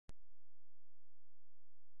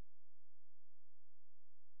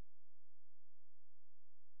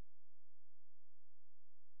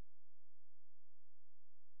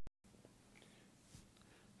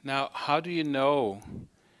Now, how do you know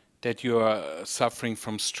that you are suffering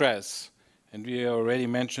from stress? And we already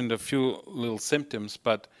mentioned a few little symptoms,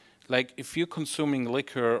 but like if you're consuming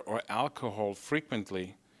liquor or alcohol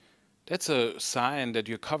frequently, that's a sign that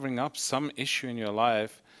you're covering up some issue in your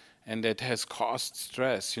life and that has caused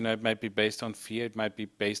stress. You know, it might be based on fear, it might be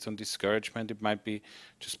based on discouragement, it might be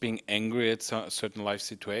just being angry at certain life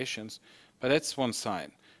situations. But that's one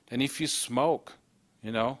sign. Then if you smoke,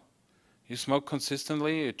 you know, you smoke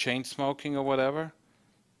consistently, you chain smoking or whatever,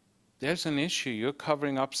 there's an issue. You're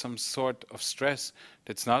covering up some sort of stress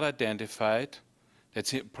that's not identified,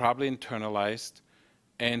 that's probably internalized.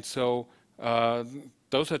 And so uh,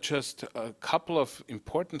 those are just a couple of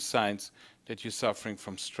important signs that you're suffering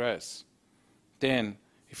from stress. Then,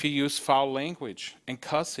 if you use foul language and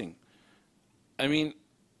cussing, I mean,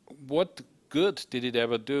 what good did it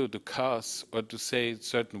ever do to cuss or to say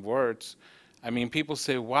certain words? I mean, people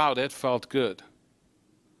say, wow, that felt good.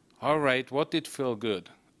 All right, what did feel good?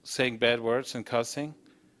 Saying bad words and cussing?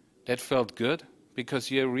 That felt good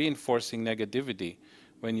because you're reinforcing negativity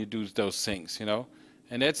when you do those things, you know?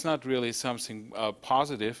 And that's not really something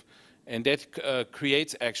positive, and that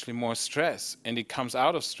creates actually more stress, and it comes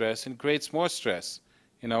out of stress and creates more stress,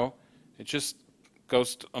 you know? It just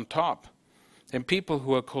goes on top. And people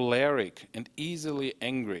who are choleric and easily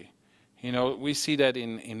angry, you know, we see that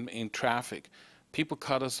in traffic. People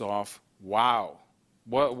cut us off. Wow,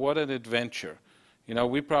 what an adventure. You know,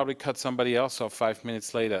 we probably cut somebody else off 5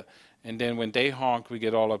 minutes later. And then when they honk, we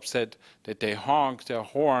get all upset that they honk their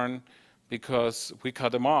horn because we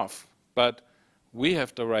cut them off. But we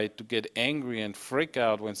have the right to get angry and freak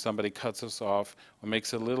out when somebody cuts us off or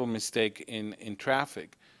makes a little mistake in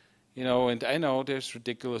traffic. You know, and I know there's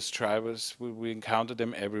ridiculous drivers. We encounter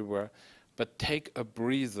them everywhere. But take a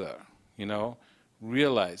breather, you know.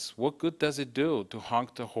 Realize what good does it do to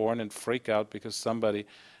honk the horn and freak out because somebody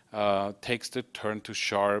takes the turn too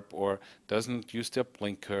sharp or doesn't use their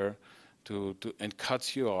blinker and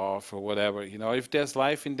cuts you off or whatever. You know, if there's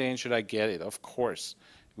life in danger, I get it. Of course,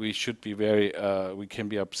 we should be we can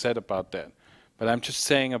be upset about that. But I'm just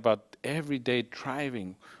saying about everyday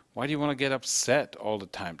driving. Why do you want to get upset all the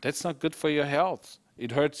time? That's not good for your health.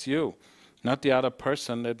 It hurts you, not the other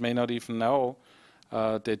person that may not even know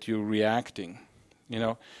that you're reacting. You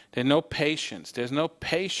know, there's no patience. There's no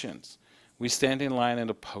patience. We stand in line in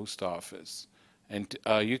the post office, and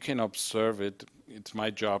you can observe it. It's my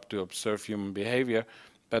job to observe human behavior.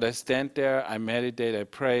 But I stand there, I meditate, I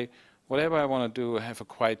pray, whatever I want to do, I have a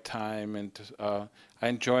quiet time, and I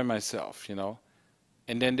enjoy myself, you know.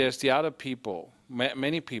 And then there's the other people,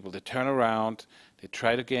 many people, they turn around, they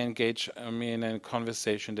try to engage me in a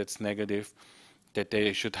conversation that's negative, that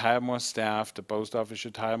they should hire more staff, the post office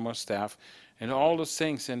should hire more staff, and all those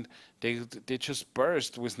things. And they just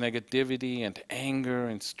burst with negativity and anger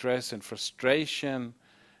and stress and frustration.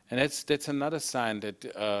 And that's another sign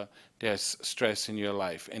that there's stress in your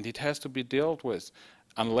life, and it has to be dealt with,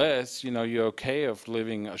 unless you know you're okay of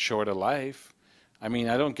living a shorter life. I mean,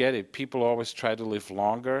 I don't get it. People always try to live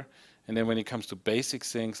longer, and then when it comes to basic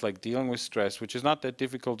things like dealing with stress, which is not that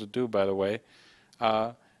difficult to do, by the way,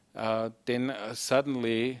 uh, then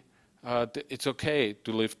suddenly it's okay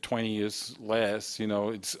to live 20 years less. You know,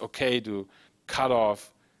 it's okay to cut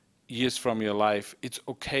off years from your life. It's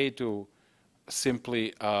okay to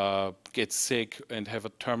simply get sick and have a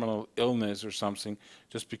terminal illness or something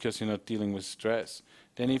just because you're not dealing with stress.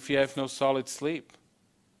 Then if you have no solid sleep,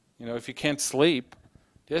 you know, if you can't sleep,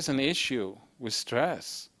 there's an issue with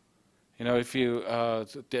stress. You know, if you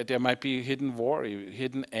there might be hidden worry,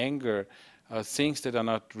 hidden anger, things that are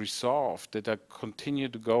not resolved, that are continue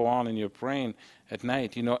to go on in your brain at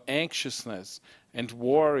night. You know, anxiousness and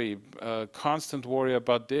worry, constant worry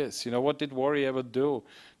about this. You know, what did worry ever do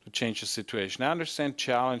to change the situation? I understand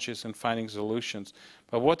challenges and finding solutions,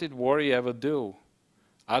 but what did worry ever do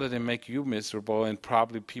other than make you miserable and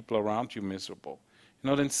probably people around you miserable? You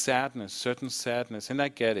know, then sadness, certain sadness, and I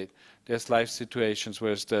get it. There's life situations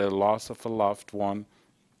where it's the loss of a loved one,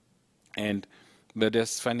 and where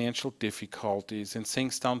there's financial difficulties, and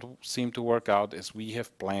things don't seem to work out as we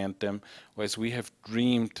have planned them, or as we have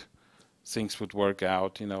dreamed things would work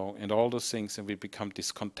out, you know, and all those things, and we become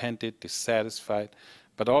discontented, dissatisfied,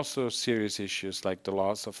 but also serious issues like the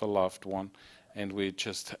loss of a loved one, and we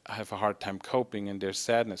just have a hard time coping, and there's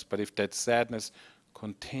sadness. But if that sadness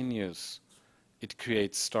continues,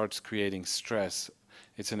 it starts creating stress.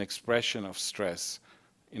 It's an expression of stress,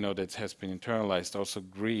 you know, that has been internalized. Also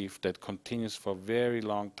grief that continues for a very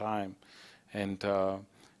long time, and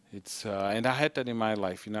and I had that in my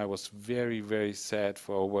life. You know, I was very, very sad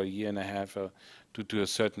for over a year and a half due to a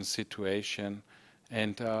certain situation,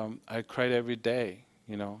 and I cried every day.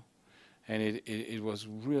 you know, and it was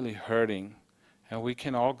really hurting. And we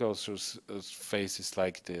can all go through phases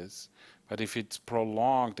like this. But if it's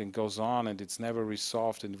prolonged and goes on and it's never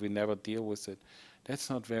resolved and we never deal with it, that's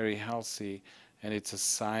not very healthy. And it's a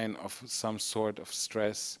sign of some sort of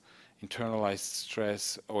stress, internalized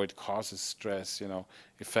stress, or it causes stress, you know,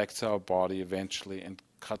 affects our body eventually and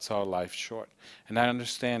cuts our life short. And I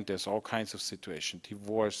understand there's all kinds of situations,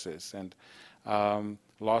 divorces and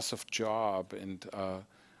loss of job and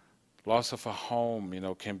loss of a home, you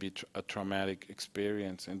know, can be a traumatic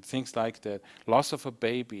experience and things like that. Loss of a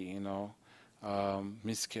baby, you know,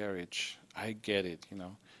 miscarriage. I get it, you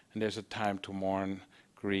know. And there's a time to mourn,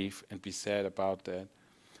 grieve, and be sad about that.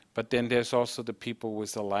 But then there's also the people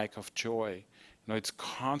with a lack of joy. You know, it's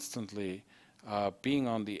constantly being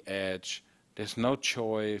on the edge. There's no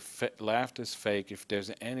joy. Laughter is fake. If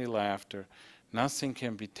there's any laughter, nothing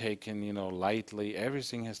can be taken, you know, lightly.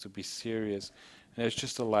 Everything has to be serious. And there's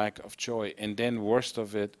just a lack of joy. And then worst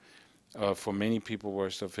of it, for many people,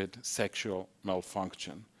 worst of it, sexual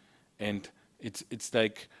malfunction. And it's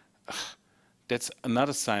like that's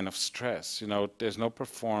another sign of stress. You know, there's no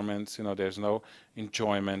performance. You know, there's no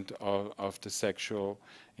enjoyment of the sexual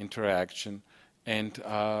interaction, and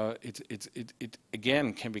it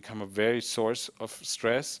again can become a very source of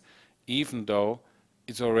stress, even though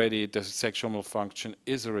it's already the sexual malfunction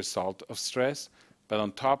is a result of stress. But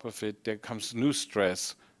on top of it, there comes new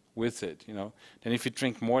stress with it. You know, then if you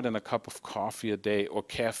drink more than a cup of coffee a day or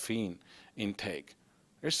caffeine intake,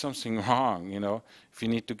 there's something wrong, you know. If you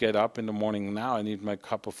need to get up in the morning now, I need my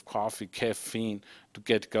cup of coffee, caffeine to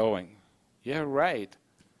get going. Yeah, right.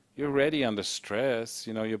 You're already under stress,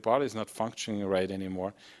 you know, your body's not functioning right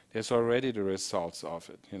anymore. There's already the results of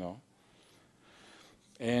it, you know.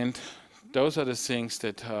 And those are the things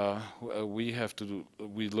that we have to do.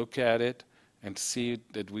 We look at it and see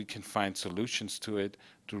that we can find solutions to it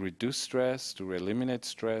to reduce stress, to eliminate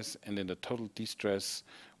stress, and in the total de-stress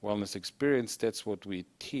wellness experience, that's what we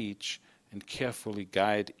teach and carefully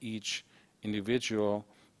guide each individual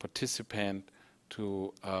participant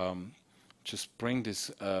to just bring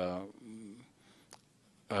this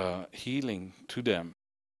healing to them.